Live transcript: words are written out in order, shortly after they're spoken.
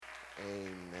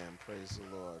Amen. Praise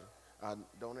the Lord.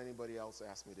 Don't anybody else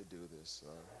ask me to do this,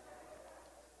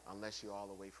 unless you're all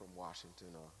the way from Washington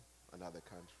or another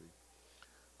country.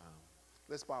 Um,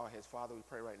 let's bow our heads. Father, we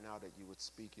pray right now that you would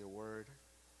speak your word.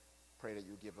 Pray that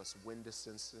you give us wind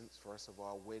assistance. First of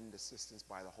all, wind assistance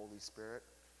by the Holy Spirit,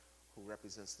 who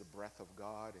represents the breath of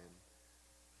God, and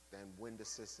then wind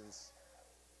assistance.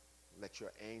 Let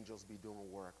your angels be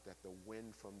doing work, that the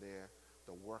wind from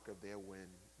the work of their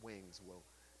wings will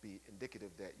be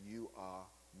indicative that you are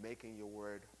making your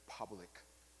word public,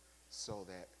 so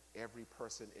that every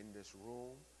person in this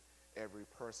room, every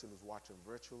person who's watching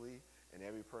virtually, and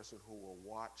every person who will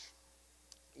watch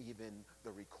even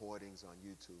the recordings on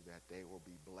YouTube, that they will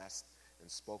be blessed and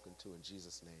spoken to in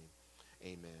Jesus'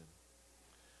 name. Amen.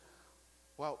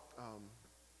 Well,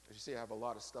 as you see, I have a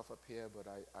lot of stuff up here, but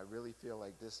I really feel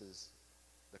like this is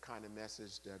the kind of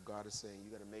message that God is saying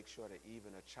you got to make sure that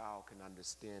even a child can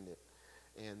understand it.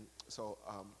 And so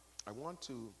I want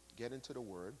to get into the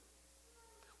word.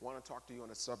 I want to talk to you on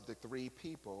the subject, three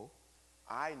people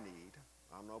I need.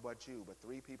 I don't know about you, but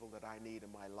three people that I need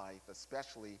in my life,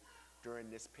 especially during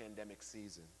this pandemic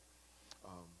season.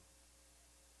 Um,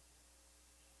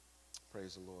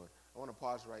 Praise the Lord. I want to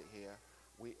pause right here.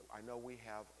 I know we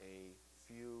have a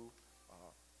few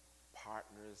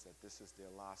partners that this is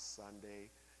their last Sunday,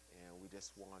 and we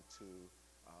just want to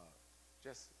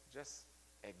just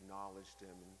acknowledge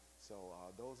them. And so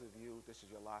those of you, this is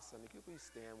your last Sunday, could you please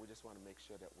stand? We just want to make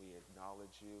sure that we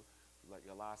acknowledge you. Like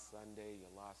your last Sunday, your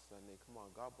last Sunday. Come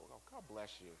on, God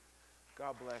bless you.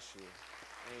 God bless you.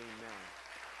 Amen.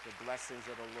 The blessings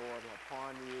of the Lord are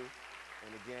upon you.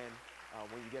 And again,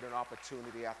 when you get an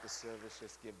opportunity after service,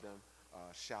 just give them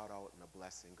a shout out and a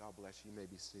blessing. God bless you. You may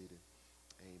be seated.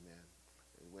 Amen.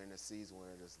 We're in a season where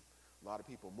there's a lot of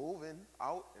people moving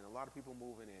out and a lot of people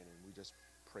moving in, and we just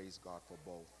praise God for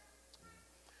both.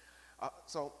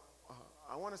 So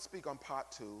I want to speak on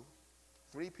part two,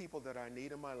 three people that I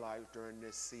need in my life during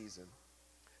this season.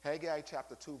 Haggai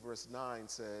chapter 2 verse 9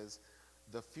 says,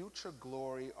 the future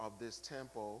glory of this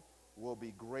temple will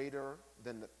be greater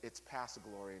than its past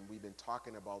glory. And we've been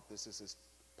talking about this. This is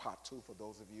part two for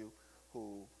those of you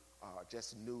who are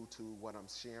just new to what I'm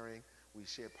sharing. We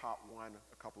shared part one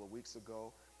a couple of weeks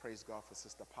ago. Praise God for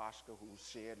Sister Pashka, who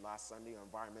shared last Sunday on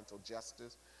environmental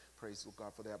justice. Praise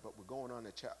God for that. But we're going on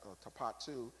to part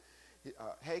two.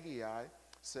 Haggai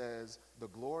says, the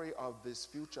glory of this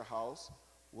future house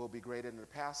will be greater than the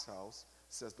past house,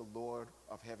 says the Lord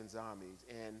of heaven's armies.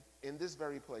 And in this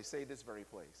very place, say this very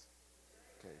place.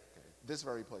 Okay. This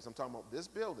very place. I'm talking about this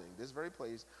building, this very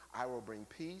place, I will bring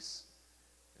peace,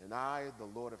 and I, the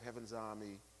Lord of heaven's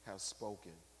army, have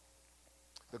spoken.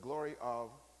 The glory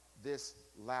of this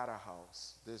latter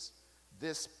house, this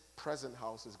present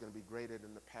house is going to be greater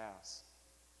than the past.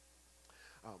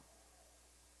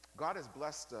 God has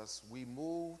blessed us. We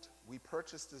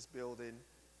purchased this building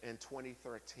in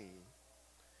 2013.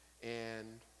 And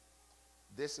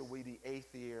this will be the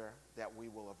 8th year that we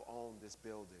will have owned this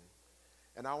building.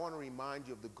 And I want to remind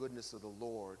you of the goodness of the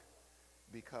Lord,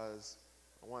 because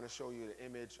I want to show you the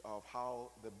image of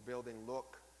how the building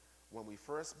looked when we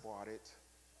first bought it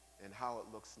and how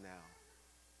it looks now.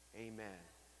 Amen.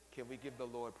 Can we give the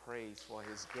Lord praise for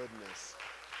his goodness?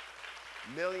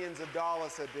 Millions of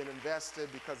dollars have been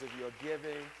invested because of your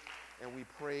giving, and we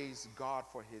praise God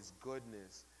for his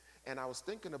goodness. And I was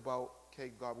thinking about,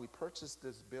 okay, God, we purchased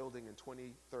this building in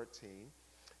 2013,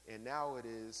 and now it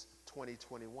is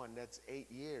 2021. That's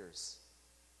 8 years.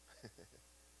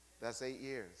 That's 8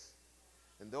 years.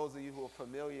 And those of you who are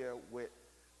familiar with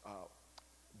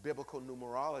biblical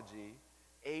numerology,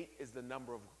 8 is the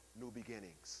number of new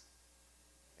beginnings.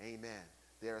 Amen.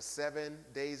 There are 7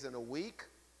 days in a week,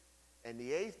 and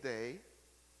the 8th day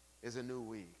is a new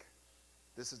week.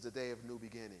 This is the day of new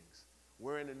beginnings.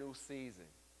 We're in a new season.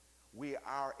 We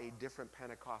are a different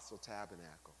Pentecostal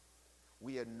tabernacle.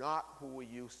 We are not who we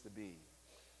used to be.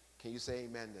 Can you say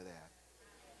amen to that?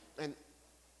 And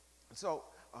so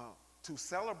to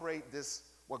celebrate this,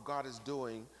 what God is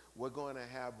doing, we're going to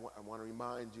have, I want to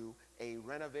remind you, a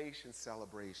renovation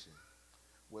celebration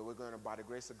where we're going to, by the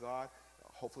grace of God,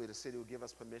 hopefully the city will give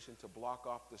us permission to block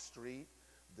off the street.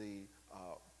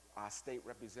 Our state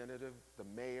representative, the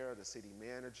mayor, the city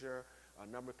manager, a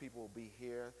number of people will be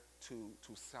here to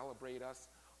celebrate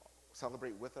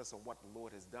with us on what the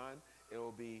Lord has done.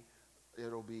 We'll be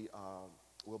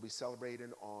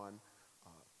celebrating on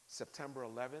September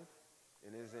 11th,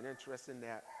 and it is interesting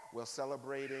that we're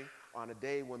celebrating on a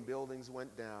day when buildings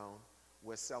went down.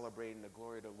 We're celebrating the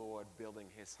glory of the Lord building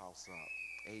his house up.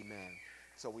 Amen.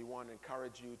 So we want to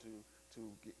encourage you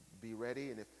to be ready,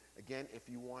 and if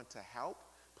you want to help,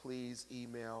 please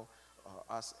email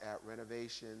us at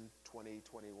Renovation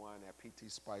 2021 at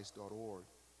ptspice.org.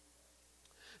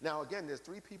 Now, again, there's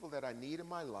 3 people that I need in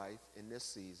my life in this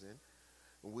season.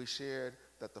 We shared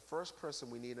that the first person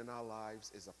we need in our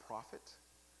lives is a prophet.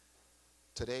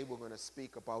 Today, we're going to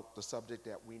speak about the subject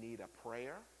that we need a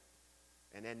prayer.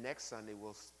 And then next Sunday,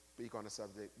 we'll speak on the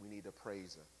subject we need a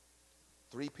praiser.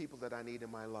 3 people that I need in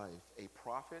my life: a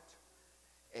prophet,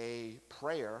 a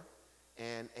prayer,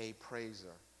 and a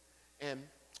praiser. And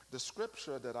the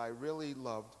scripture that I really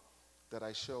loved that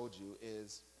I showed you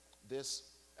is this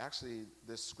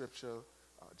scripture,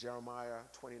 Jeremiah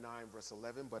 29, verse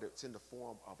 11, but it's in the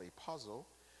form of a puzzle.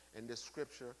 And this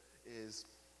scripture is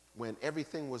when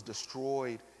everything was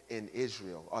destroyed in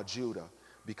Israel or Judah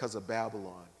because of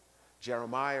Babylon.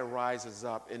 Jeremiah rises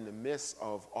up in the midst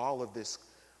of all of this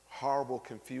horrible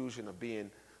confusion of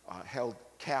being held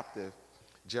captive.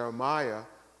 Jeremiah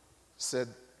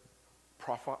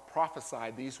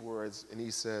prophesied these words, and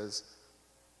he says,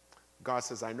 God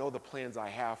says, I know the plans I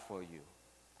have for you.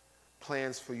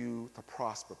 Plans for you to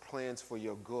prosper, plans for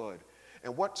your good.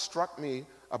 And what struck me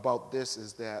about this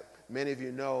is that many of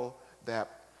you know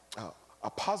that a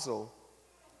puzzle,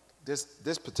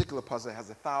 this particular puzzle has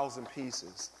 1,000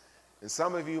 pieces. And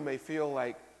some of you may feel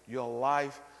like your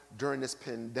life during this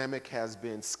pandemic has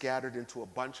been scattered into a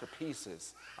bunch of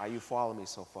pieces. Are you following me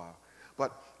so far?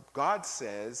 But God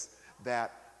says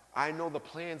that I know the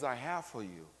plans I have for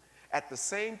you. At the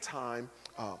same time,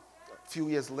 a few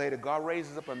years later, God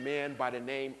raises up a man by the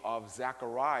name of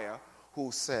Zechariah,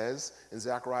 who says in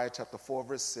Zechariah chapter 4,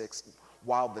 verse 6,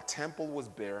 while the temple was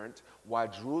burnt, while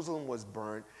Jerusalem was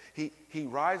burnt, he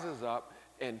rises up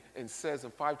and says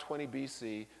in 520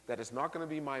 BC that it's not going to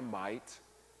be my might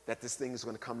that this thing is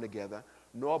going to come together,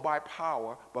 nor by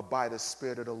power, but by the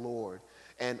Spirit of the Lord.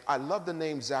 And I love the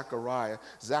name Zechariah.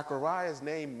 Zechariah's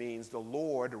name means the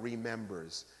Lord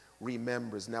remembers.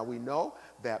 Now we know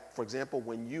that, for example,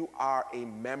 when you are a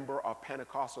member of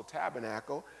Pentecostal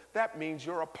Tabernacle, that means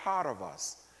you're a part of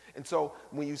us. And so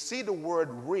when you see the word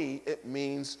it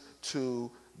means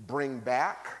to bring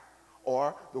back,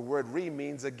 or the word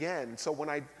means again. So when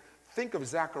I think of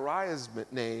Zechariah's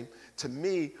name, to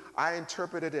me, I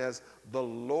interpret it as the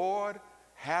Lord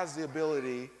has the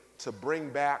ability to bring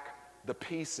back the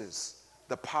pieces,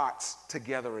 the parts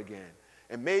together again.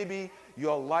 And maybe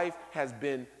your life has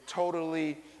been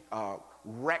totally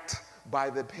wrecked by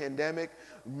the pandemic.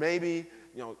 Maybe,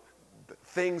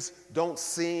 things don't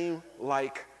seem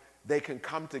like they can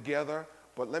come together.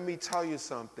 But let me tell you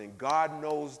something. God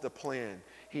knows the plan.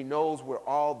 He knows where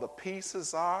all the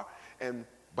pieces are. And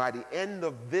by the end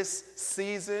of this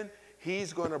season,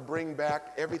 he's going to bring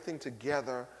back everything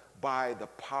together by the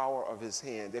power of his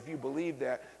hand. If you believe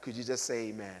that, could you just say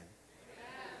amen?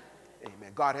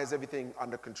 Amen. God has everything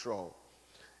under control.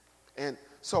 And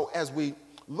so as we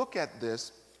look at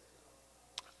this,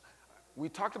 we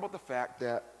talked about the fact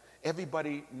that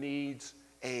everybody needs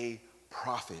a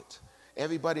prophet.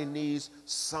 Everybody needs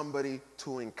somebody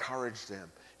to encourage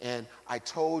them. And I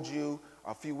told you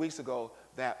a few weeks ago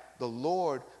that the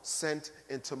Lord sent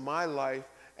into my life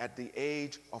at the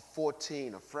age of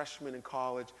 14, a freshman in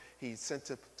college. He sent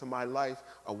to my life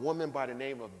a woman by the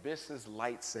name of Mrs.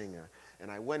 Lightsinger. And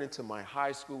I went into my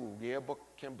high school yearbook,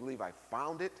 can't believe I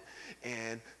found it.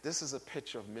 And this is a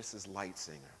picture of Mrs.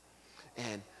 Lightsinger.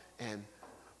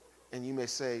 And you may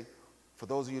say, for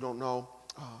those of you who don't know,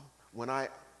 when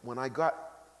I got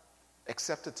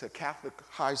accepted to Catholic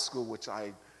high school, which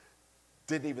I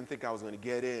didn't even think I was going to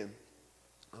get in,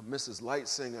 Mrs.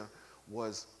 Lightsinger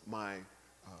was my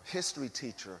history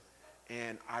teacher.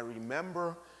 And I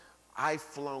remember I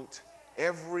flunked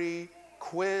every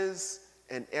quiz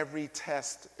and every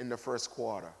test in the first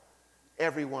quarter.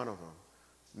 Every one of them.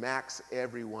 Max,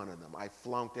 every one of them. I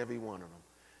flunked every one of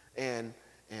them.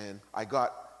 And I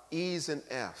got E's and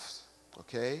F's,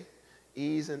 okay?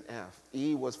 E's and F.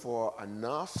 E was for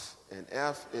enough, and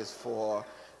F is for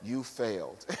you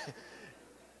failed.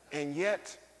 And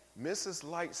yet, Mrs.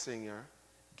 Lightsinger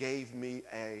gave me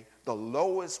the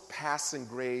lowest passing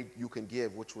grade you can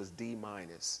give, which was D-.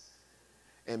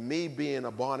 And me being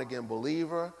a born-again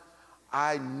believer,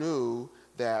 I knew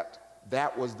that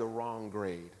was the wrong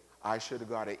grade. I should have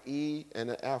got an E and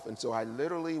an F. And so I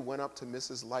literally went up to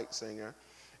Mrs. Lightsinger,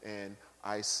 and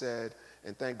I said,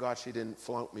 and thank God she didn't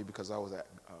flunk me because I was an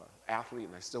athlete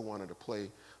and I still wanted to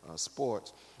play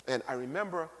sports. And I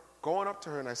remember going up to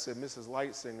her and I said, Mrs.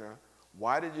 Lightsinger,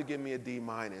 why did you give me a D-?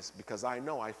 Because I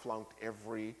know I flunked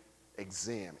every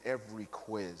exam, every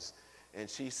quiz. And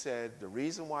she said, the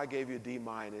reason why I gave you a D-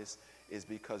 is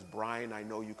because, Brian, I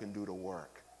know you can do the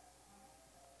work.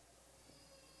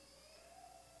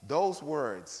 Those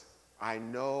words, I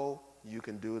know you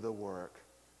can do the work,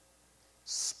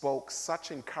 spoke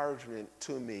such encouragement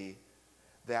to me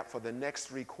that for the next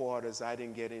 3 quarters, I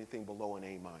didn't get anything below an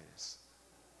A-.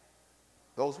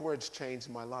 Those words changed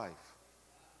my life.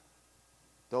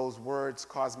 Those words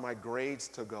caused my grades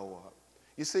to go up.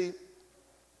 You see,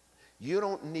 you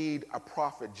don't need a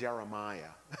prophet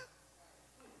Jeremiah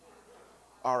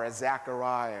or a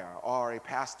Zechariah or a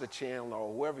Pastor Chandler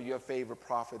or whoever your favorite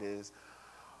prophet is.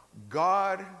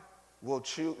 God will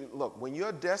choose. Look, when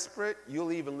you're desperate,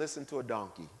 you'll even listen to a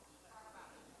donkey.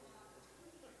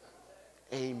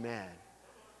 Amen.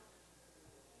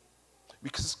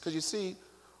 Because you see,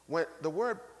 when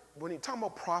you're talking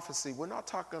about prophecy, we're not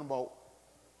talking about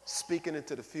speaking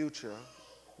into the future.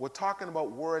 We're talking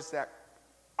about words that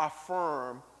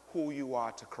affirm who you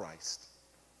are to Christ.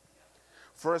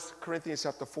 1 Corinthians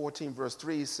chapter 14, verse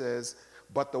 3 says,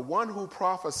 but the one who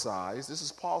prophesies, this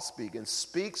is Paul speaking,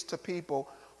 speaks to people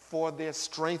for their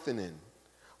strengthening,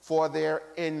 for their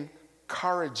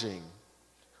encouraging,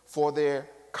 for their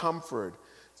comfort.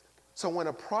 So when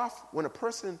a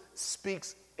person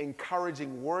speaks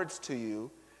encouraging words to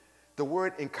you, the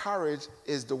word encourage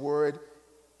is the word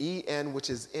en, which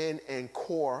is in, and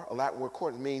core. A Latin word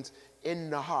core means in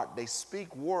the heart. They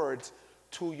speak words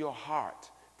to your heart.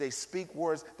 They speak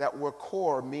words that were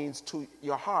core means to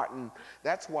your heart. And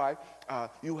that's why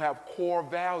you have core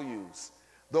values.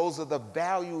 Those are the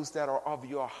values that are of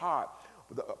your heart.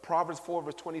 Proverbs 4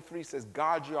 verse 23 says,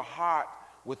 guard your heart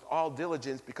with all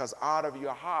diligence, because out of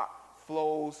your heart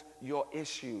flows your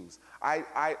issues.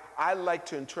 I like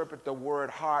to interpret the word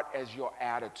heart as your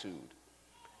attitude.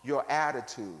 Your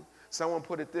attitude. Someone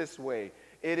put it this way: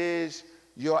 it is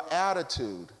your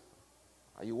attitude.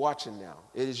 Are you watching now?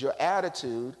 It is your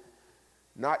attitude,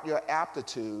 not your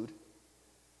aptitude,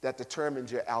 that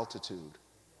determines your altitude.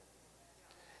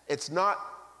 It's not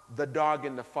the dog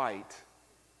in the fight,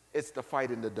 it's the fight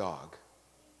in the dog.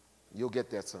 You'll get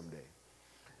that someday.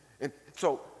 And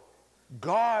so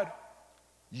God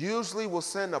usually will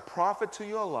send a prophet to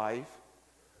your life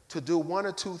to do one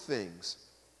or two things.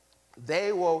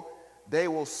 They will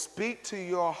speak to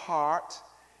your heart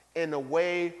in a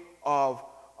way of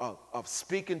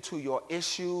speaking to your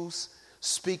issues,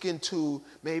 speaking to,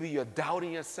 maybe you're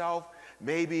doubting yourself,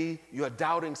 maybe you're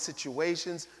doubting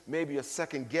situations, maybe you're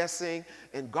second guessing,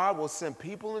 and God will send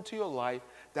people into your life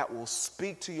that will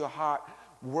speak to your heart,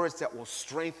 words that will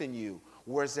strengthen you,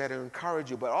 words that will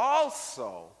encourage you. But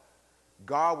also,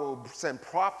 God will send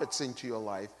prophets into your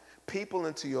life, people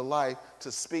into your life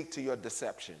to speak to your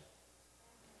deception.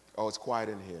 Oh, it's quiet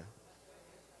in here.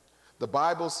 The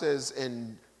Bible says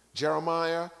in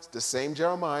Jeremiah, the same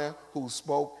Jeremiah who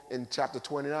spoke in chapter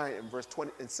 29 and verse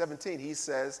 20 and 17, he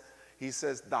says,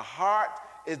 the heart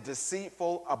is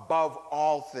deceitful above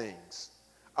all things.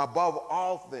 Above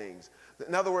all things.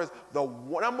 In other words, the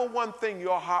number one thing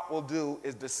your heart will do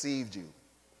is deceive you.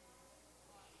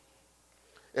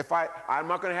 I'm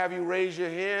not going to have you raise your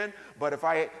hand, but if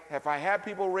I have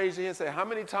people raise your hand and say, how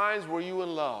many times were you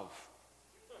in love?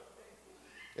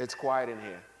 It's quiet in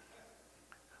here.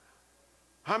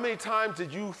 How many times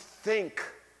did you think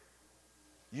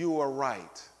you were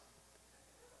right?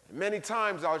 Many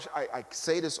times, I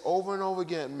say this over and over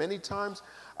again, many times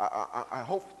I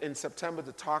hope in September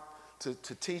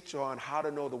to teach on how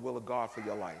to know the will of God for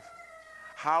your life.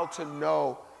 How to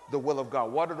know the will of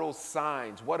God. What are those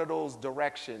signs? What are those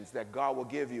directions that God will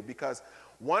give you? Because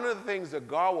one of the things that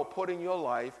God will put in your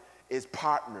life is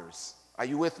partners. Are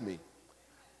you with me?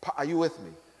 Are you with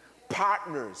me?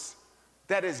 Partners.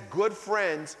 That is good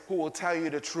friends who will tell you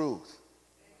the truth.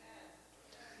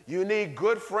 You need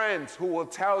good friends who will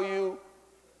tell you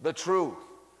the truth.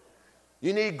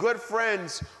 You need good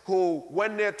friends who,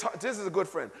 when they're this is a good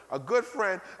friend. A good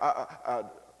friend,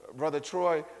 Brother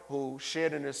Troy, who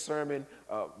shared in his sermon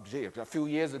a few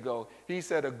years ago, he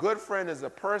said a good friend is a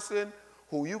person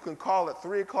who you can call at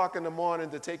 3 o'clock in the morning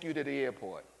to take you to the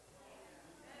airport.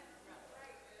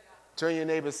 Turn your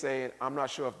neighbor saying, I'm not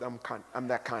sure if I'm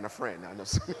that kind of friend. I know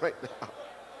something right now.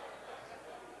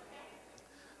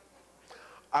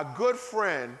 A good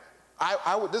friend,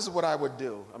 this is what I would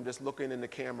do. I'm just looking in the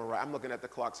camera, right? I'm looking at the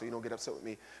clock so you don't get upset with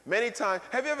me. Many times,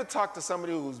 have you ever talked to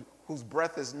somebody whose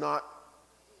breath is not?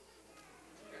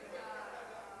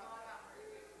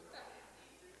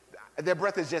 Their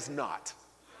breath is just not.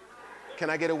 Can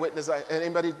I get a witness?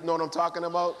 Anybody know what I'm talking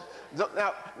about?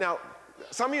 Now,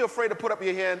 some of you are afraid to put up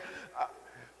your hand.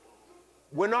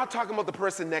 We're not talking about the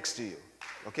person next to you,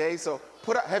 okay? So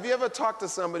have you ever talked to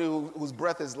somebody whose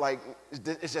breath is like,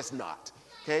 it's just not,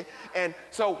 okay? And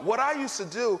so what I used to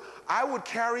do, I would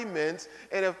carry mints,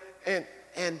 and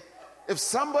if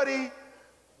somebody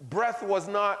breath was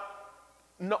not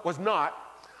was not,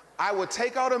 I would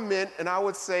take out a mint and I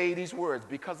would say these words,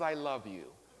 because I love you.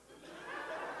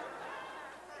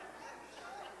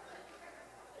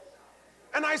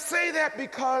 And I say that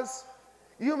because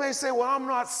you may say, well, I'm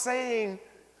not saying,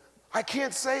 I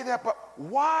can't say that, but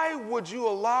why would you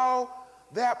allow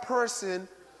that person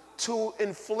to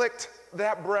inflict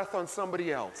that breath on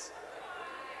somebody else?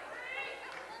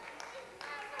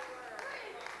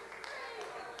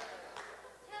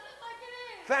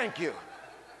 Thank you.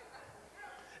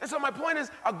 And so my point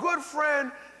is, a good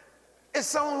friend is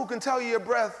someone who can tell you your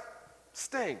breath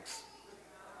stinks.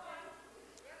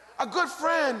 A good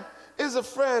friend is a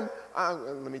friend,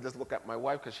 let me just look at my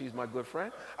wife because she's my good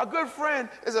friend. A good friend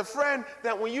is a friend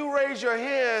that when you raise your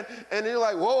hand and you're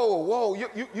like, whoa,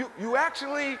 you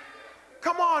actually,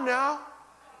 come on now.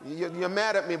 You're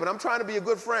mad at me, but I'm trying to be a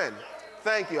good friend.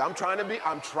 Thank you. I'm trying to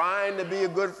be a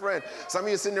good friend. Some of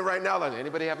you are sitting there right now like,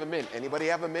 anybody have a mint? Anybody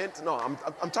have a mint? No,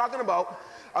 I'm talking about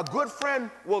a good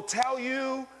friend will tell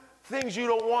you things you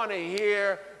don't want to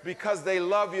hear because they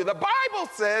love you. The Bible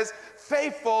says,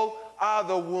 faithful are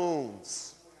the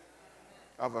wounds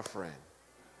of a friend.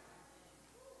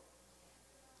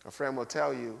 A friend will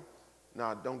tell you,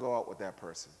 no, don't go out with that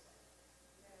person.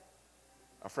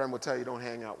 A friend will tell you, don't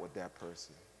hang out with that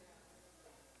person.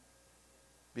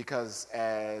 Because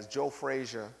as Joe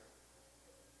Frazier,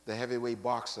 the heavyweight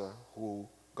boxer who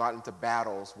got into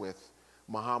battles with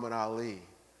Muhammad Ali,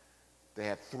 they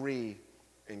had 3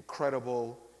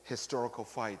 incredible historical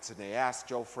fights, and they asked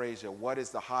Joe Frazier, what is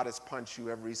the hottest punch you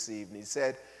ever received? And he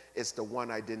said, it's the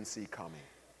one I didn't see coming.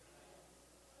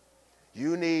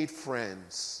 You need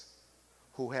friends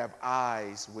who have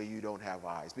eyes where you don't have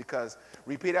eyes. Because,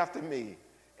 repeat after me,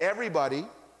 everybody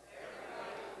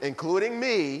including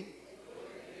me,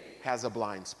 has a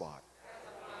blind spot.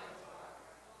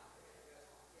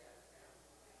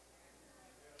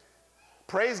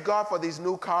 Praise God for these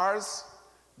new cars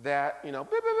that,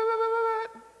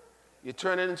 you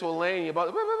turn it into a lane, you're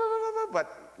about,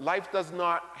 but life does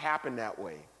not happen that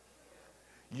way.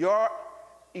 Your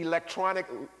electronic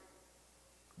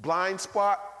blind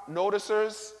spot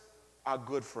noticers are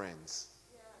good friends.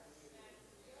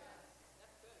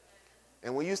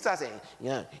 And when you start saying,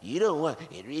 you don't want,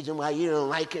 the reason why you don't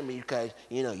like him is because,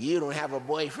 you don't have a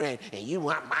boyfriend and you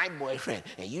want my boyfriend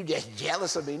and you just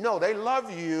jealous of me. No, they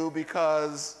love you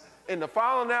because in the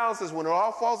final analysis, when it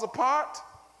all falls apart,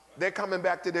 they're coming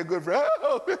back to their good friend.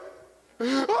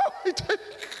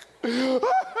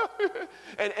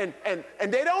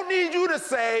 And they don't need you to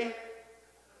say,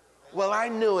 well, I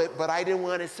knew it, but I didn't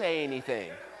want to say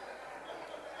anything.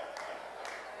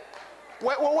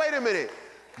 Wait a minute.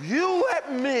 You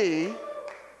let me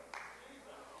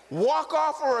walk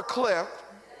off of a cliff.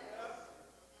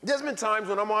 There's been times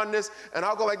when I'm on this and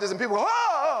I'll go like this and people go,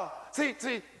 oh. See,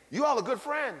 you all are good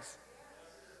friends.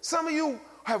 Some of you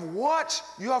have watched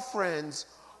your friends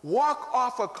walk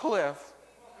off a cliff,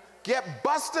 get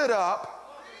busted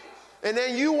up, and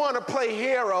then you want to play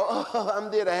hero. Oh, I'm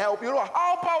there to help you.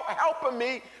 How about helping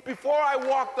me before I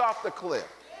walked off the cliff?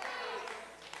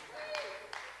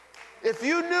 If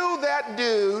you knew that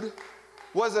dude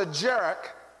was a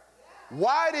jerk,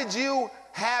 why did you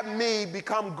have me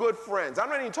become good friends? I'm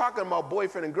not even talking about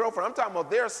boyfriend and girlfriend. I'm talking about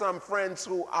there are some friends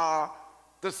who are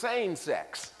the same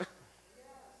sex.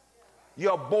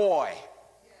 Your boy,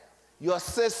 your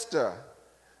sister,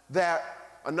 that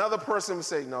another person would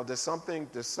say, no, there's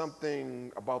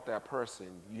something about that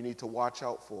person you need to watch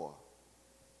out for.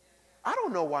 I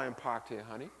don't know why I'm parked here,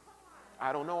 honey.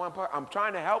 I don't know why I'm parked. I'm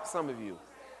trying to help some of you.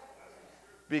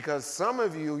 Because some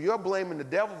of you, you're blaming the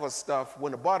devil for stuff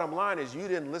when the bottom line is you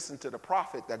didn't listen to the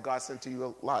prophet that God sent to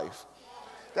your life.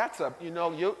 That's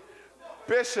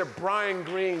Bishop Brian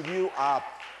Green, you are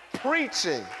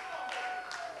preaching.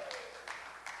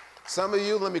 Some of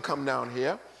you, let me come down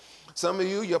here. Some of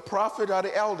you, your prophet are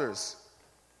the elders.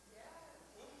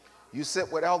 You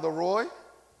sit with Elder Roy.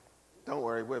 Don't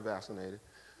worry, we're vaccinated.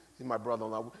 He's my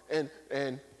brother-in-law.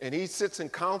 And he sits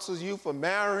and counsels you for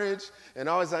marriage and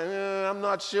always like, I'm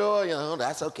not sure.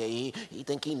 That's okay. He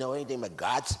think he know anything, but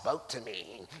God spoke to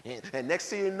me. And next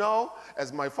thing you know,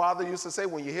 as my father used to say,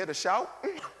 when you hear the shout,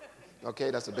 okay,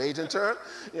 that's a Bajan term.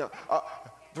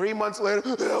 3 months later,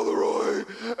 Elder Roy,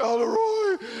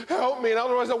 help me. And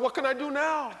Elder Roy said, what can I do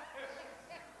now?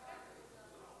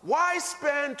 Why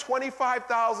spend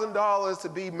 $25,000 to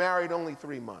be married only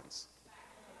 3 months?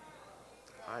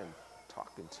 I'm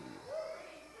talking to you.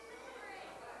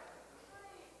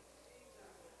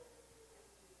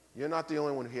 You're not the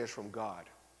only one who hears from God.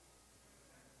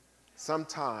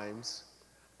 Sometimes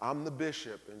I'm the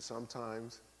bishop, and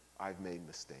sometimes I've made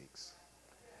mistakes.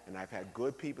 And I've had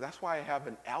good people. That's why I have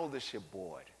an eldership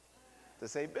board to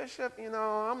say, Bishop,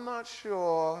 I'm not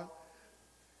sure.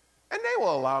 And they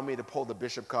will allow me to pull the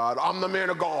bishop card. I'm the man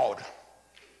of God.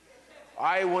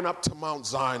 I went up to Mount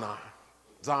Zion.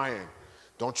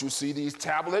 Don't you see these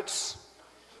tablets?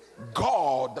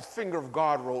 God, the finger of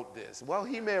God wrote this. Well,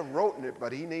 he may have written it,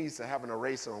 but he needs to have an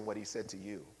eraser on what he said to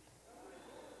you.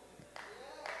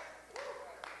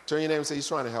 Turn your name and say, he's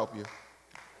trying to help you.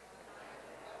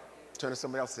 Turn to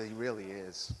somebody else and say, he really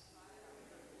is.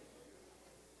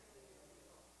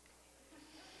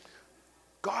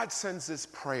 God sends this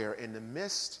prayer in the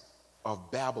midst of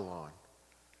Babylon,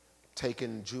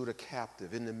 taking Judah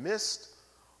captive, in the midst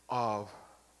of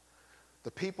the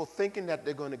people thinking that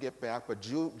they're going to get back, but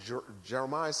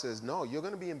Jeremiah says, no, you're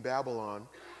going to be in Babylon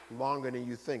longer than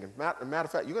you think. As a matter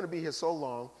of fact, you're going to be here so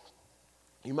long,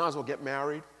 you might as well get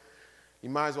married, you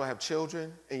might as well have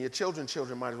children, and your children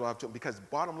might as well have children, because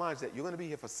bottom line is that you're going to be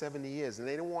here for 70 years, and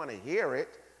they didn't want to hear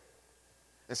it.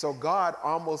 And so God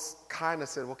almost kind of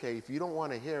said, okay, if you don't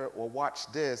want to hear it, well,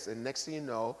 watch this. And next thing you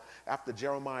know, after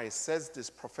Jeremiah says this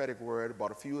prophetic word,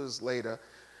 about a few years later,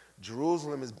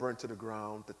 Jerusalem is burnt to the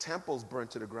ground, the temple's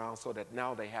burnt to the ground, so that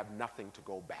now they have nothing to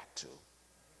go back to.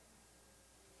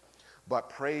 But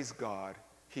praise God,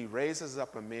 he raises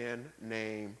up a man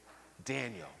named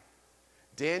Daniel.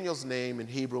 Daniel's name in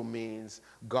Hebrew means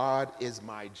God is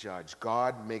my judge.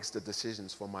 God makes the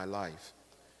decisions for my life.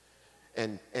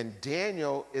 And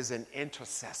Daniel is an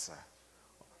intercessor.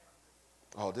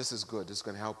 Oh, this is good. This is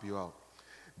going to help you out.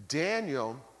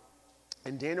 Daniel,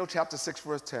 in Daniel chapter 6,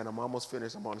 verse 10, I'm almost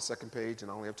finished. I'm on the second page,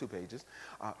 and I only have 2 pages.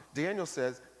 Daniel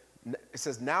says, it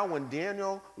says, now when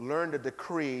Daniel learned the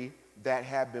decree that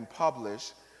had been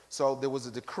published, so there was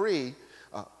a decree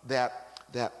that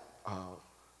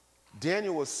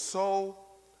Daniel was so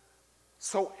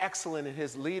excellent in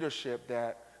his leadership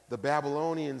that the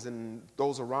Babylonians and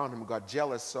those around him got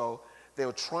jealous, so they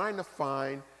were trying to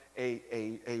find a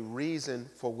reason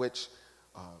for which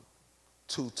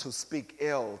to speak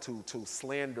ill, to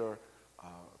slander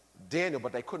Daniel,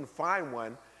 but they couldn't find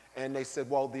one, and they said,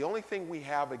 well, the only thing we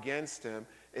have against him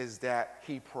is that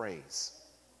he prays.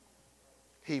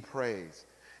 He prays.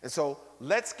 And so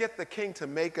let's get the king to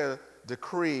make a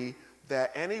decree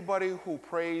that anybody who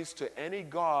prays to any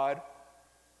god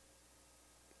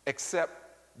except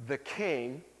the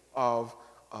king of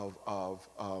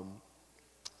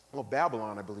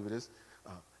Babylon, I believe it is,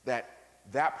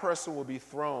 that person will be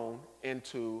thrown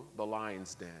into the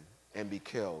lion's den and be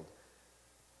killed.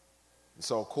 And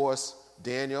so, of course,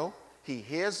 Daniel, he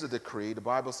hears the decree. The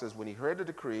Bible says when he heard the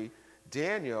decree,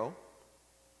 Daniel,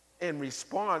 in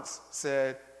response,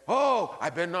 said, oh, I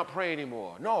better not pray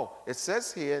anymore. No, it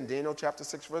says here in Daniel chapter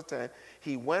 6, verse 10,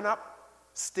 he went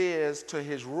upstairs to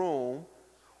his room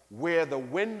where the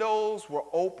windows were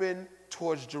open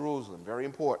towards Jerusalem. Very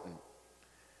important.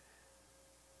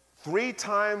 3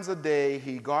 times a day,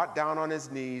 he got down on his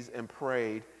knees and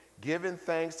prayed, giving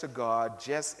thanks to God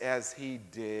just as he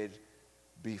did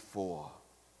before.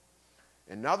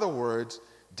 In other words,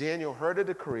 Daniel heard a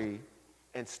decree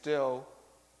and still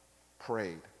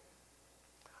prayed.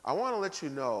 I want to let you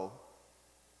know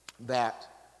that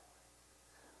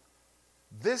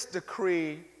this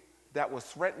decree that was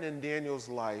threatening Daniel's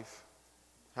life,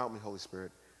 help me, Holy Spirit,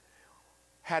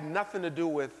 had nothing to do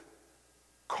with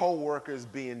co-workers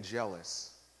being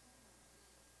jealous.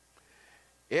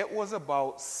 It was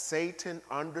about Satan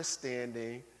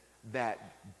understanding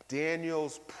that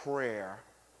Daniel's prayer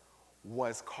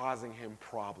was causing him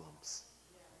problems.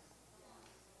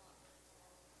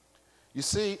 You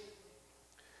see,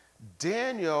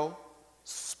 Daniel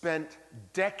spent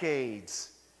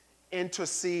decades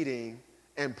interceding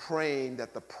and praying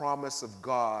that the promise of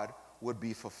God would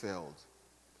be fulfilled.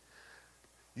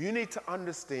 You need to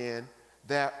understand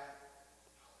that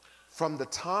from the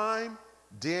time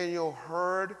Daniel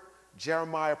heard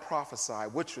Jeremiah prophesy,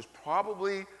 which was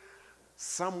probably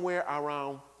somewhere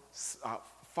around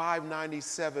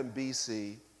 597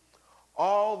 BC,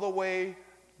 all the way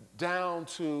down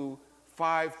to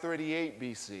 538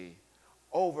 BC,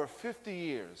 over 50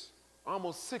 years,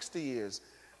 almost 60 years,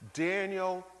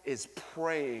 Daniel is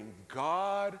praying,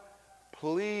 God,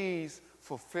 please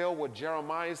fulfill what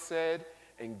Jeremiah said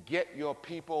and get your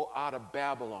people out of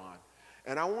Babylon.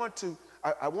 And I want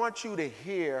you to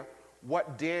hear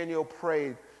what Daniel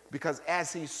prayed, because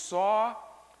as he saw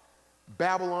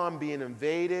Babylon being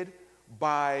invaded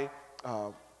by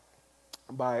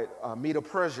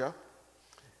Medo-Persia,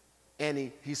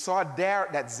 and he saw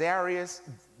that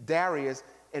Darius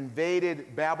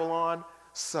invaded Babylon,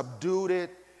 subdued it,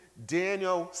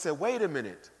 Daniel said, wait a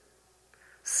minute,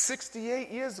 68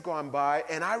 years gone by,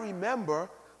 and I remember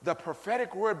the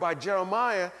prophetic word by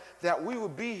Jeremiah that we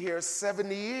would be here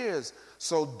 70 years.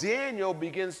 So Daniel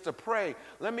begins to pray.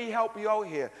 Let me help you out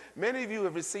here. Many of you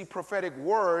have received prophetic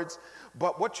words,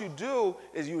 but what you do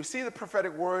is you receive the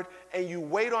prophetic word and you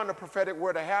wait on the prophetic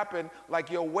word to happen like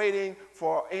you're waiting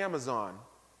for Amazon,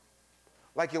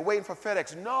 like you're waiting for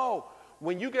FedEx. No,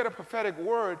 when you get a prophetic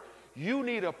word, you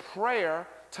need a prayer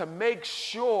to make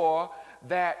sure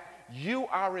that you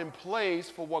are in place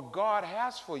for what God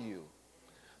has for you.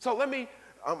 So I'm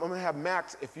going to have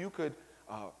Max, if you could,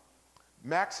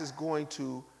 Max is going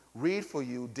to read for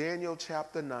you Daniel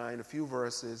chapter 9, a few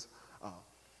verses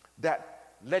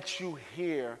that lets you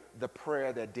hear the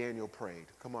prayer that Daniel prayed.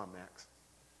 Come on, Max.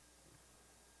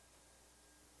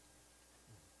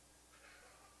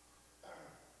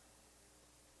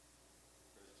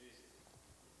 Praise Jesus.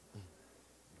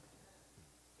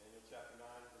 Daniel chapter 9,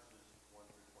 verses 1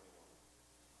 through 21.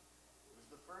 It was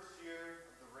the first year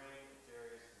of the reign of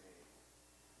Darius the Mede.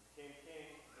 He became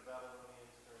king of the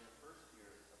Babylonians during the first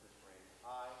year of his reign.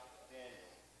 I,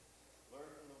 Daniel,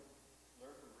 learned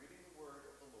from reading the word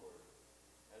of the Lord,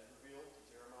 as revealed to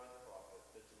Jeremiah the prophet,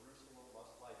 that Jerusalem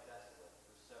must lie desolate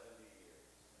for 70 years.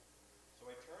 So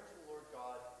I turned to the Lord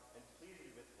God and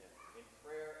pleaded with him in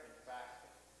prayer and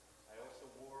fasting. I also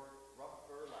wore rough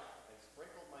burlap and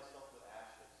sprinkled myself with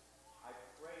ashes. I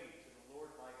prayed to the Lord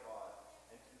my God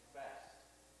and confessed,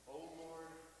 O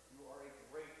Lord, you are a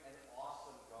great and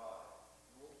awesome God.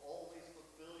 You will always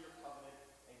fulfill your covenant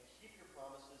and keep your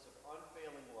promises of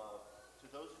unfailing love to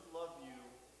those who love you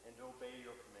and obey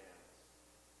your commands.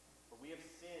 For we have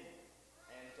sinned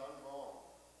and done wrong.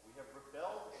 We have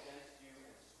rebelled against you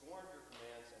and scorned your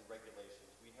commands and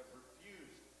regulations. We have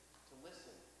refused to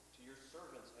listen to your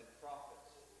servants and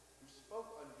prophets, who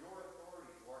spoke on your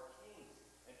authority to our kings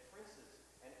and princes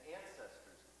and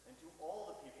ancestors and to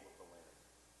all the people of the land.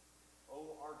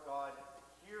 O our God,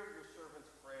 hear your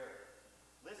servant's prayer.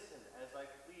 Listen as I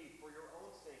plead for your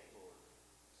own sake, Lord.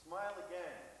 Smile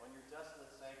again on your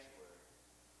desolate sanctuary.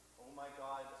 O my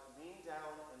God, lean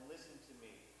down and listen to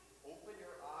me. Open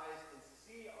your eyes and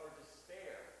see our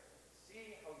despair.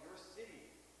 See how your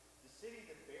city, the city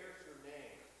that bears your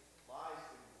name, lies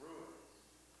in ruins.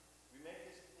 We make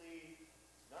this plea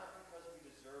not because we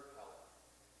deserve help,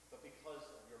 but because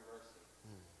of your mercy.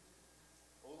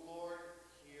 O Lord,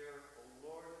 hear. O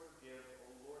Lord, forgive. O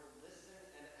Lord, listen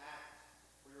and act.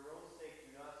 For your own sake,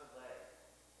 do not delay.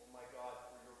 O my God,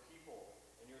 for your people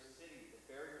and your city that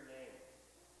bear your name.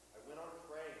 I went on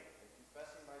praying and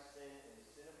confessing my sin and the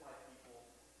sin of my people,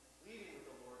 pleading with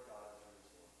the Lord God of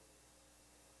Jerusalem.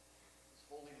 This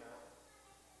holy mountain.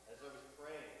 As I was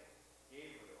praying,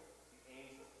 Gabriel, the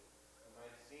angel, whom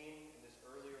I had seen in this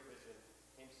earlier vision,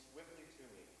 came swiftly to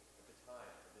me at the time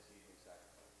of this evening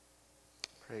sacrifice.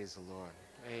 Praise the Lord.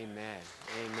 Amen.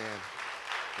 Amen.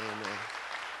 Amen.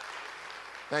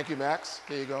 Thank you, Max.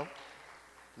 Here you go.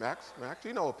 Max,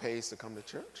 you know it pays to come to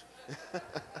church.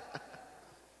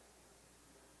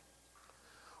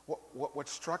 What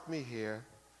struck me here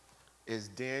is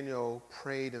Daniel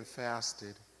prayed and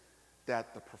fasted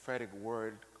that the prophetic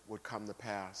word would come to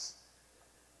pass.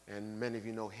 And many of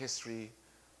you know history.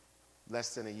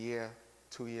 Less than a year,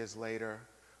 2 years later,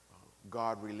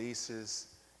 God releases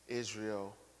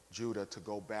Israel, Judah, to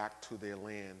go back to their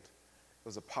land. It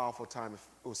was a powerful time.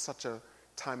 It was such a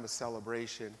time of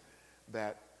celebration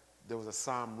that there was a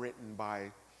psalm written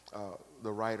by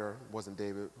the writer, wasn't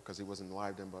David because he wasn't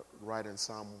alive then, but writer in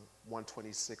Psalm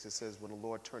 126, it says, when the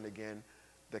Lord turned again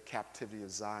the captivity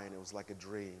of Zion, it was like a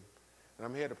dream. And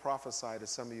I'm here to prophesy to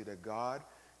some of you that God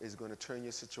is going to turn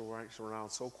your situation around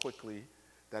so quickly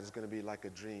that it's going to be like a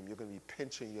dream. You're going to be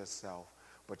pinching yourself,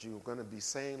 but you're going to be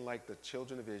saying like the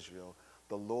children of Israel,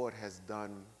 the Lord has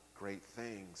done great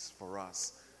things for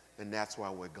us, and that's why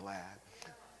we're glad.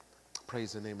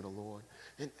 Praise the name of the Lord.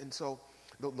 And so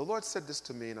the Lord said this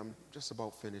to me, and I'm just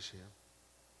about finished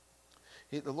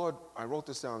here. I wrote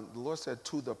this down. The Lord said,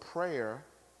 to the prayer,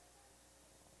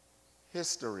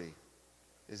 history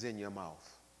is in your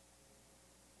mouth.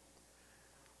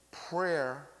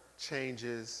 Prayer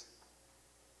changes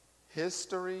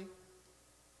history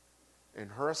and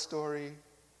her story,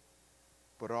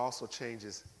 but it also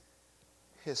changes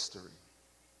history.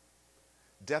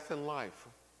 Death and life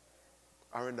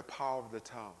are in the power of the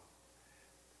tongue.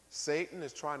 Satan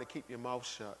is trying to keep your mouth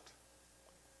shut.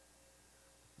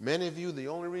 Many of you, the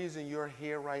only reason you're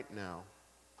here right now,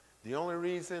 the only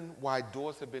reason why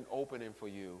doors have been opening for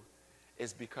you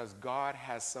is because God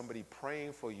has somebody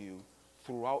praying for you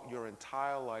throughout your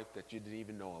entire life that you didn't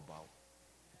even know about.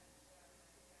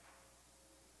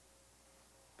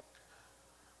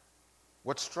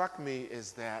 What struck me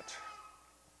is that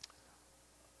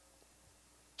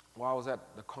while I was at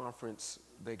the conference,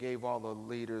 they gave all the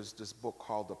leaders this book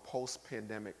called The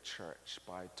Post-Pandemic Church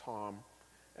by Tom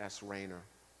S. Rainer.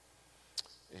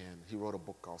 And he wrote a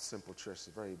book called Simple Church. It's a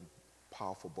very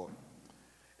powerful book.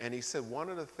 And he said one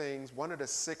of the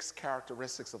 6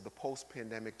 characteristics of the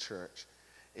post-pandemic church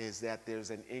is that there's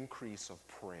an increase of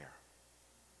prayer.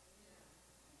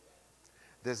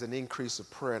 There's an increase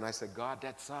of prayer. And I said, God,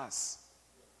 that's us.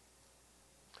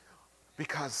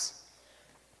 Because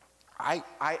I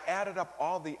added up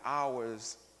all the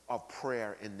hours of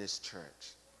prayer in this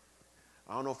church.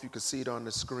 I don't know if you can see it on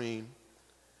the screen,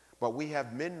 but we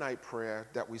have midnight prayer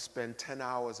that we spend 10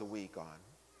 hours a week on.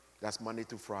 That's Monday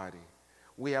through Friday.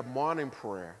 We have morning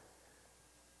prayer,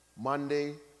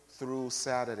 Monday through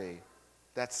Saturday.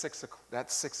 That's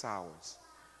 6 hours.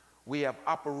 We have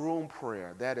upper room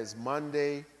prayer. That is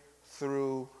Monday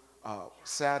through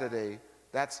Saturday.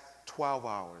 That's 12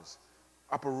 hours.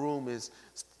 Upper room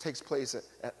takes place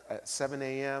at 7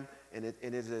 a.m., and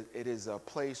it is a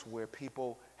place where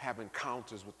people have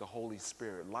encounters with the Holy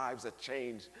Spirit. Lives are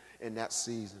changed in that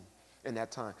season, in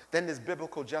that time. Then there's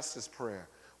biblical justice prayer,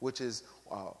 which is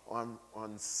on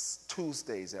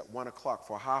Tuesdays at 1 o'clock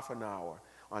for half an hour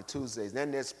on Tuesdays.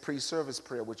 Then there's pre-service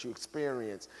prayer, which you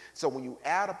experience. So when you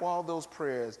add up all those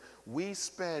prayers, we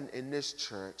spend in this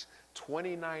church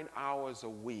 29 hours a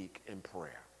week in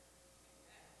prayer.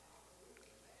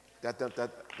 That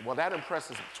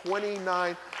impresses me.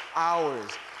 29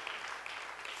 hours.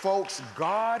 Folks,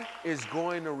 God is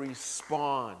going to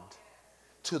respond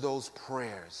to those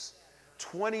prayers.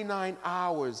 29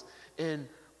 hours in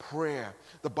prayer.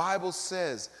 The Bible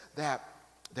says that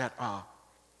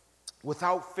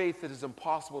without faith it is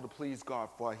impossible to please God,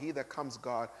 for he that comes to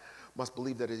God must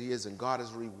believe that he is, and God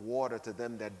is a rewarder to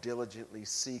them that diligently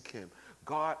seek him.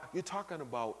 God, you're talking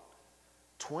about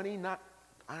 29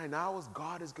 hours,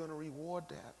 God is going to reward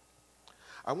that.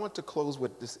 I want to close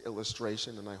with this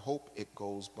illustration, and I hope it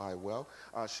goes by well.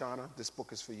 Shauna, this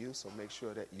book is for you, so make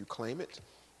sure that you claim it.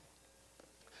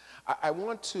 I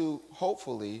want to,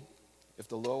 hopefully, if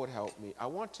the Lord would help me, I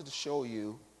want to show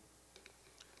you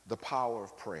the power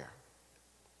of prayer.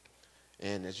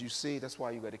 And as you see, that's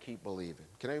why you got to keep believing.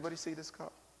 Can everybody see this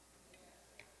cup?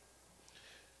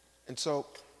 And so,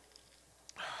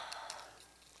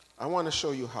 I want to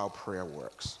show you how prayer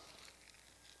works.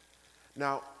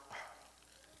 Now,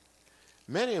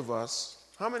 many of us,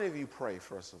 how many of you pray,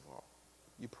 first of all?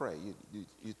 You pray.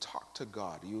 You talk to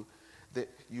God.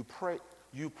 You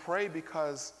pray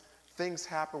because things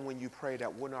happen when you pray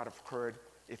that would not have occurred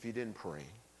if you didn't pray.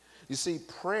 You see,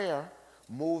 prayer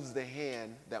moves the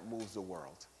hand that moves the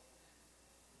world.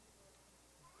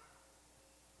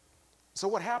 So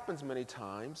what happens many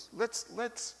times, let's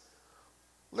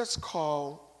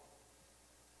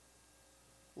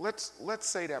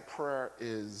say that prayer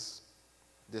is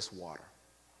this water.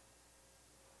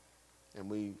 And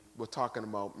we're talking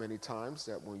about many times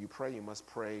that when you pray, you must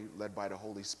pray led by the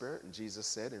Holy Spirit. And Jesus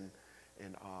said in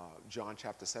John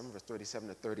chapter 7, verse 37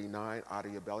 to 39, out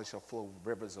of your belly shall flow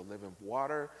rivers of living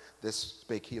water. This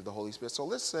spake he of the Holy Spirit. So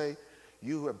let's say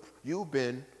you've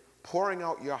been pouring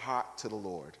out your heart to the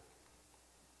Lord.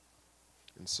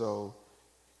 And so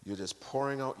you're just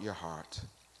pouring out your heart.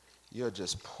 You're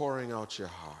just pouring out your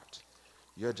heart.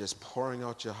 You're just pouring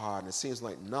out your heart. And it seems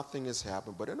like nothing has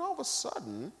happened. But then all of a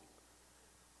sudden,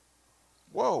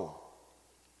 whoa.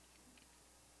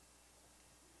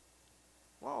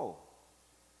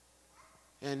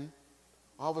 And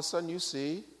all of a sudden you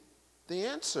see the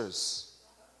answers.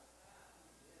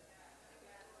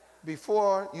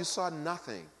 Before you saw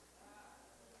nothing.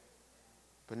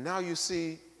 But now you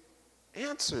see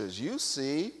answers. You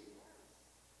see,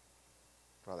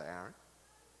 Brother Aaron,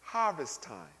 harvest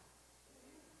time.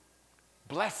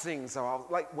 Blessings are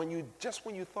like when you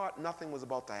thought nothing was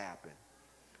about to happen.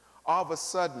 All of a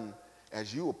sudden,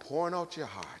 as you were pouring out your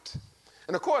heart.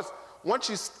 And of course, once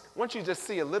you just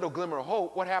see a little glimmer of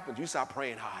hope, what happens? You start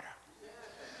praying harder.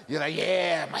 You're like,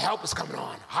 yeah, my help is coming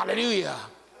on. Hallelujah.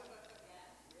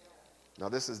 Now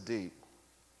this is deep.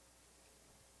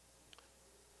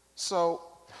 So,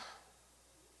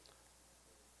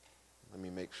 let me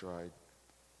make sure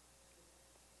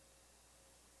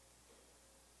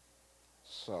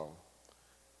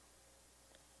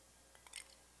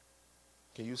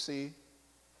can you see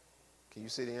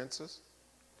the answers?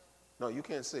 No, you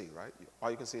can't see, right? All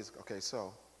you can see is, okay,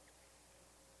 so.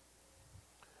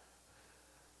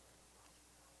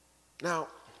 Now,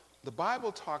 the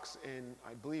Bible talks in,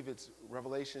 I believe it's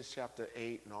Revelations chapter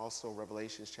 8 and also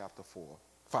Revelations chapter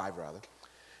 5 rather.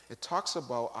 It talks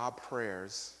about our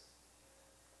prayers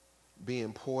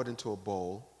being poured into a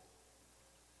bowl.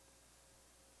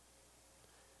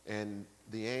 And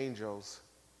the angels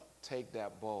take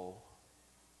that bowl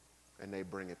and they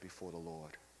bring it before the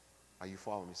Lord. Are you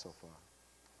following me so far?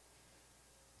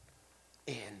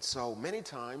 And so many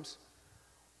times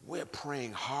we're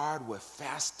praying hard, we're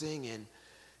fasting, and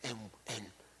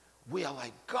we are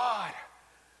like, God,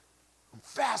 I'm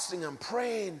fasting, I'm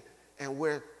praying, and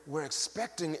we're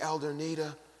expecting, Elder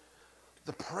Nita,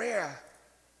 the prayer,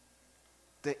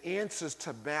 the answers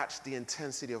to match the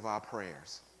intensity of our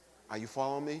prayers. Are you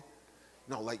following me?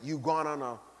 No, like you've gone on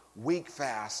a week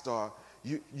fast, or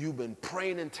you've been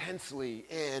praying intensely,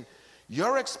 and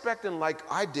you're expecting, like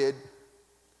I did,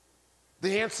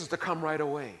 the answers to come right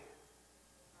away.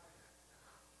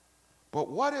 But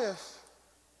what if,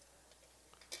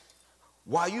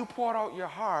 while you poured out your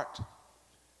heart,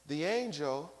 the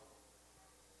angel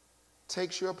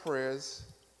takes your prayers,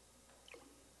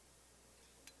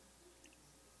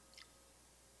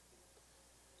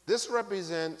 this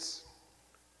represents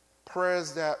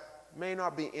prayers that may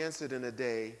not be answered in a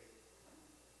day.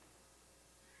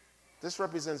 This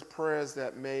represents prayers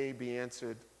that may be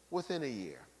answered within a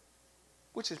year,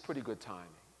 which is pretty good timing.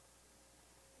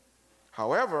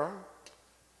 However,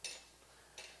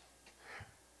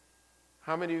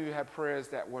 how many of you had prayers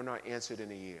that were not answered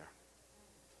in a year?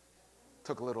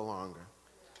 Took a little longer.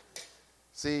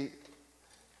 See,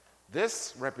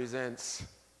 this represents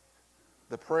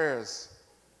the prayers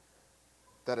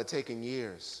that are taking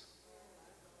years.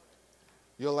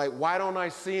 You're like, why don't I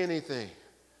see anything?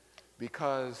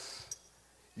 Because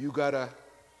you gotta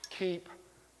keep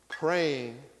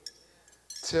praying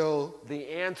till the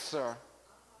answer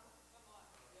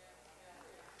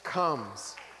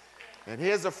comes. And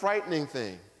here's the frightening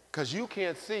thing, because you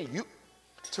can't see. You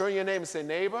turn your name and say,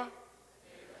 neighbor,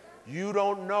 you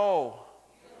don't know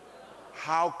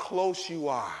how close you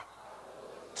are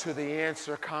to the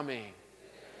answer coming.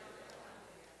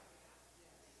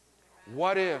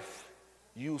 What if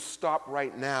you stop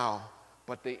right now,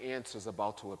 but the answer's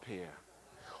about to appear?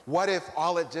 What if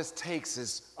all it just takes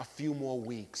is a few more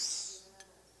weeks?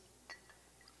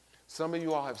 Some of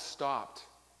you all have stopped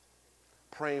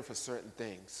praying for certain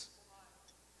things.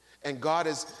 And God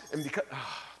is, and because,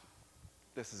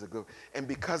 this is a good, and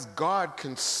because God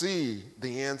can see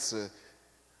the answer,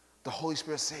 the Holy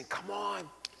Spirit's saying, come on,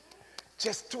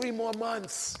 just 3 more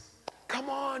months. Come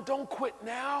on, don't quit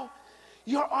now.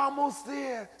 You're almost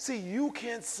there. See, you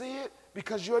can't see it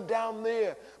because you're down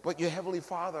there, but your Heavenly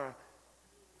Father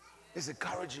is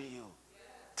encouraging you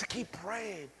to keep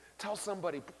praying. Tell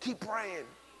somebody, keep praying.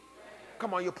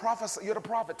 Come on, you're the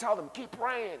prophet. Tell them, keep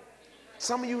praying.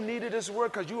 Some of you needed this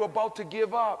word because you were about to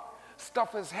give up.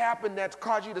 Stuff has happened that's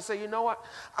caused you to say, you know what?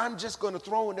 I'm just going to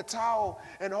throw in the towel.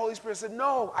 And the Holy Spirit said,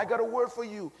 no, I got a word for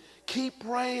you. Keep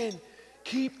praying.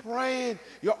 Keep praying.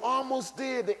 You're almost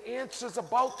there. The answer's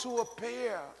about to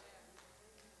appear.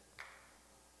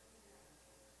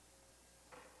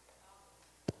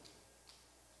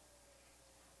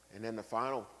 And then the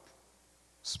final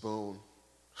spoon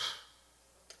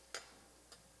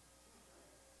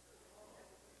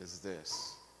is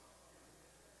this.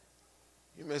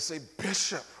 You may say,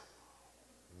 Bishop,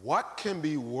 what can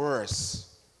be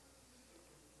worse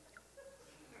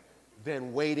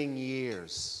than waiting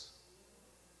years?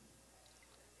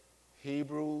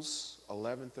 Hebrews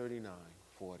 11:39-40.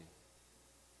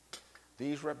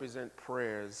 These represent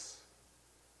prayers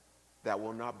that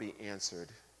will not be answered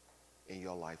in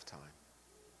your lifetime.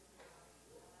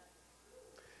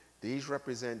 These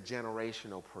represent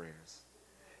generational prayers.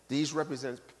 These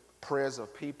represent prayers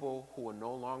of people who are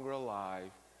no longer alive,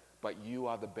 but you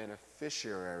are the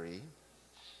beneficiary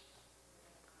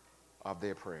of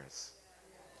their prayers.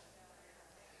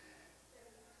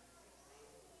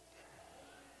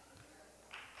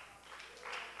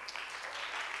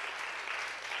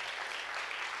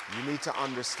 You need to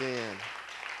understand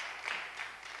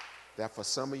that for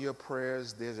some of your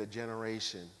prayers, there's a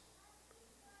generation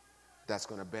that's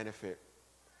going to benefit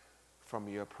from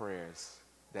your prayers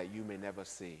that you may never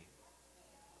see.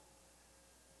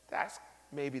 That's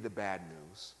maybe the bad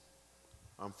news.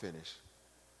 I'm finished.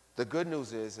 The good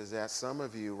news is that some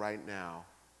of you right now,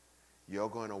 you're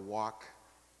going to walk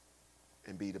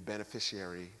and be the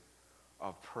beneficiary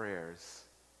of prayers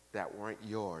that weren't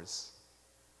yours,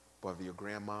 but of your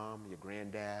grandmom, your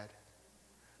granddad,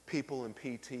 people in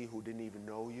PT who didn't even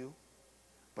know you,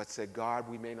 but said, God,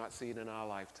 we may not see it in our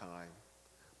lifetime,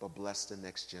 but bless the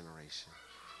next generation.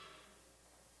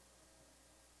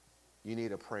 You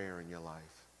need a prayer in your life.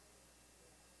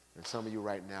 And some of you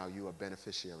right now, you are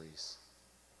beneficiaries.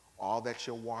 All that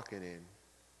you're walking in,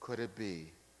 could it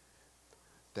be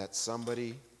that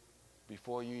somebody,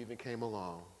 before you even came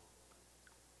along,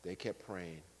 they kept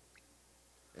praying,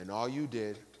 And all you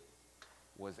did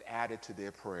was add it to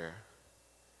their prayer.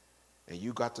 And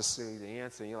you got to see the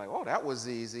answer, and you're like, oh, that was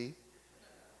easy.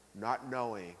 Not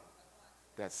knowing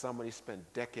that somebody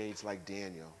spent decades like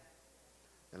Daniel.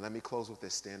 And let me close with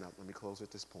this. Stand up. Let me close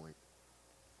with this point.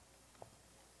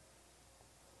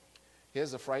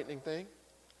 Here's the frightening thing.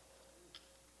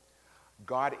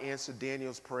 God answered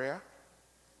Daniel's prayer,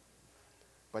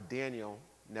 but Daniel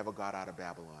never got out of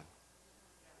Babylon.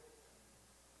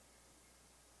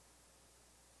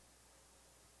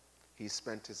 He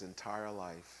spent his entire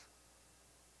life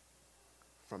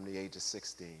from the age of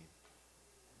 16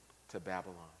 to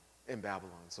Babylon, in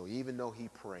Babylon. So even though he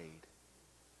prayed,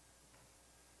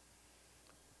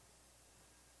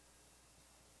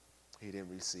 he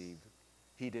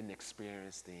didn't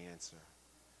experience the answer,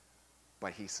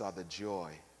 but he saw the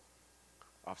joy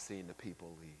of seeing the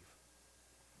people leave.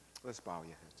 Let's bow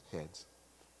your heads.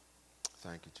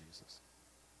 Thank you, Jesus.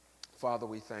 Father,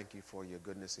 we thank you for your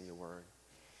goodness and your word.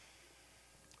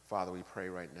 Father, we pray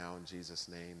right now in Jesus'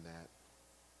 name that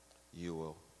you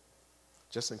will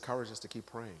just encourage us to keep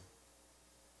praying.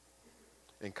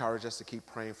 Encourage us to keep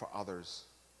praying for others.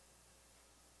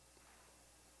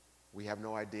 We have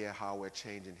no idea how we're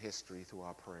changing history through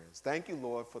our prayers. Thank you,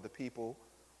 Lord, for the people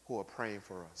who are praying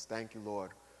for us. Thank you,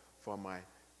 Lord, for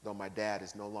though my dad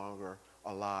is no longer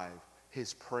alive,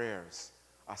 his prayers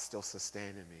are still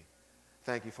sustaining me.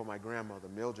 Thank you for my grandmother,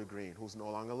 Mildred Green, who's no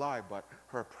longer alive, but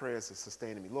her prayers are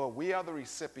sustaining me. Lord, we are the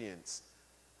recipients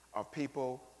of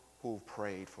people who've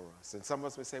prayed for us. And some of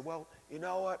us may say, well, you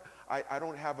know what? I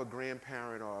don't have a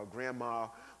grandparent or a grandma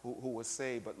who was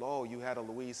saved, but Lord, you had a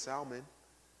Louise Salmon.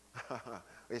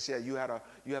 They said you had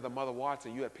a Mother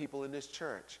Watson. You had people in this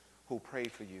church who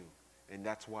prayed for you, and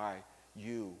that's why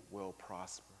you will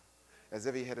prosper. As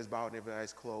every head is bowed and every eye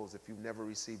is closed, if you've never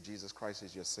received Jesus Christ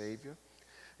as your Savior,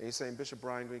 and you're saying, Bishop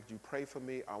Brian Green, could you pray for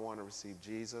me? I want to receive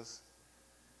Jesus.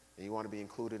 And you want to be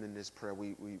included in this prayer.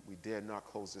 We dare not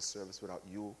close this service without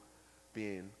you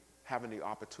having the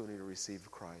opportunity to receive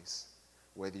Christ.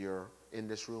 Whether you're in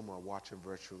this room or watching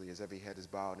virtually, as every head is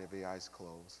bowed and every eye is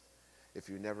closed. If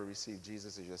you never received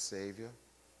Jesus as your Savior,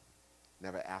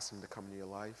 never asked him to come into your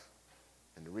life,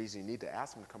 and the reason you need to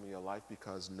ask him to come into your life,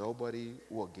 because nobody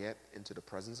will get into the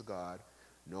presence of God,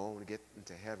 no one will get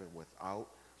into heaven without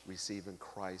receiving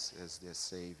Christ as their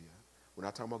Savior. We're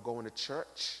not talking about going to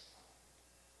church.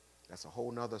 That's a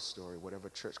whole nother story, whatever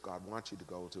church God wants you to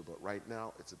go to. But right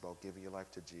now, it's about giving your life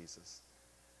to Jesus.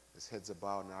 His heads are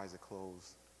bowed and eyes are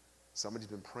closed. Somebody's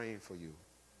been praying for you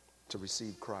to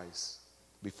receive Christ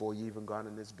before you even got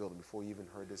in this building, before you even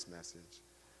heard this message.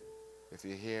 If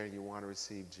you're here and you want to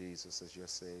receive Jesus as your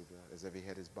Savior, as every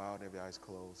head is bowed and every eye is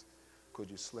closed,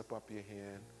 could you slip up your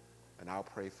hand and I'll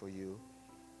pray for you.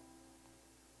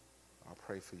 I'll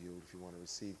pray for you if you want to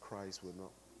receive Christ.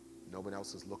 Nobody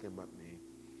else is looking but me.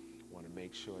 I want to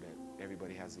make sure that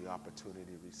everybody has the opportunity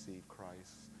to receive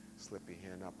Christ. Slip your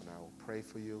hand up and I will pray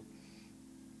for you.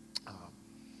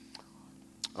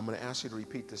 I'm going to ask you to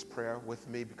repeat this prayer with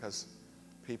me because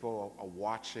people are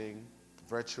watching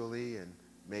virtually, and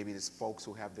maybe there's folks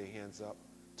who have their hands up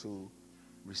to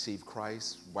receive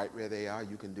Christ right where they are.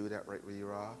 You can do that right where you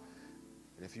are.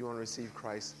 And if you want to receive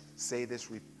Christ, say this,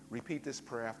 repeat this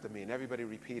prayer after me. And everybody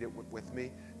repeat it with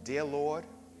me. Dear Lord,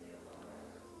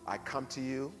 I come to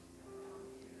you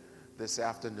this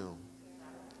afternoon.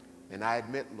 And I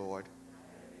admit, Lord,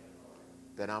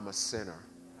 that I'm a sinner.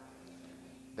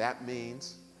 That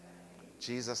means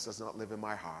Jesus does not live in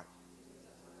my heart.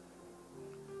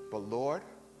 But Lord,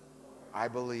 I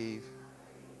believe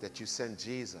that you sent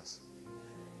Jesus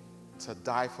to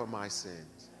die for my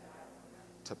sins,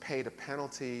 to pay the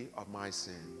penalty of my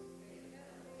sin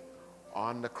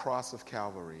on the cross of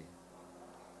Calvary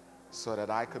so that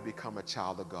I could become a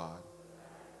child of God.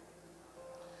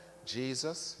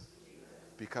 Jesus,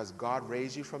 because God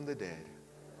raised you from the dead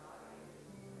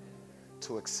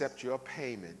to accept your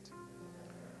payment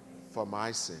for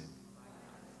my sin,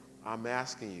 I'm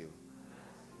asking you,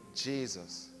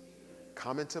 Jesus,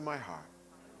 come into my heart,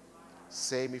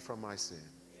 save me from my sin,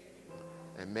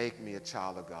 and make me a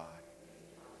child of God.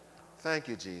 Thank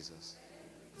you, Jesus,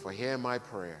 for hearing my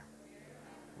prayer.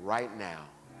 Right now,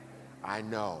 I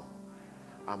know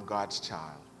I'm God's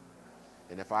child.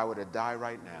 And if I were to die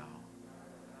right now,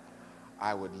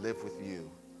 I would live with you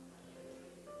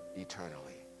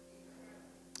eternally.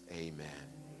 Amen.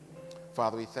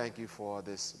 Father, we thank you for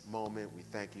this moment. We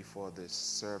thank you for this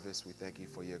service. We thank you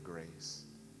for your grace.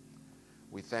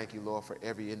 We thank you, Lord, for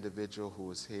every individual who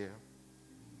is here.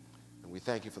 And we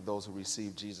thank you for those who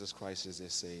receive Jesus Christ as their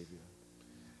Savior.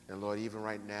 And Lord, even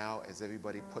right now, as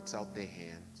everybody puts out their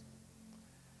hands,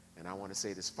 And I want to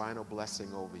say this final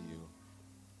blessing over you.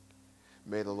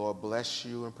 May the Lord bless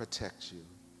you and protect you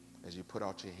as you put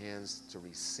out your hands to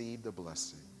receive the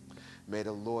blessing. May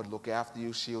the Lord look after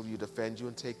you, shield you, defend you,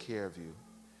 and take care of you.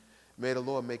 May the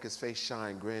Lord make his face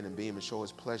shine, grin, and beam, and show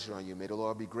his pleasure on you. May the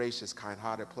Lord be gracious,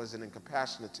 kind-hearted, pleasant, and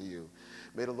compassionate to you.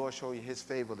 May the Lord show you his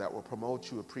favor that will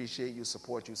promote you, appreciate you,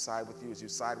 support you, side with you as you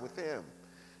side with him.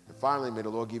 And finally, may the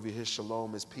Lord give you his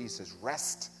shalom, his peace, his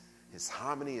rest, his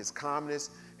harmony, his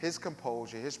calmness, his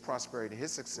composure, his prosperity,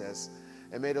 his success.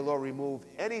 And may the Lord remove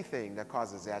anything that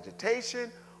causes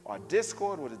agitation or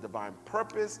discord with a divine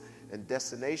purpose and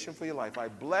destination for your life. I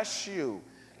bless you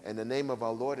in the name of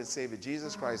our Lord and Savior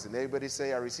Jesus Christ. And everybody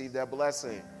say, I receive that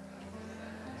blessing.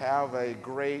 Have a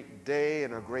great day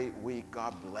and a great week.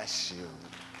 God bless you.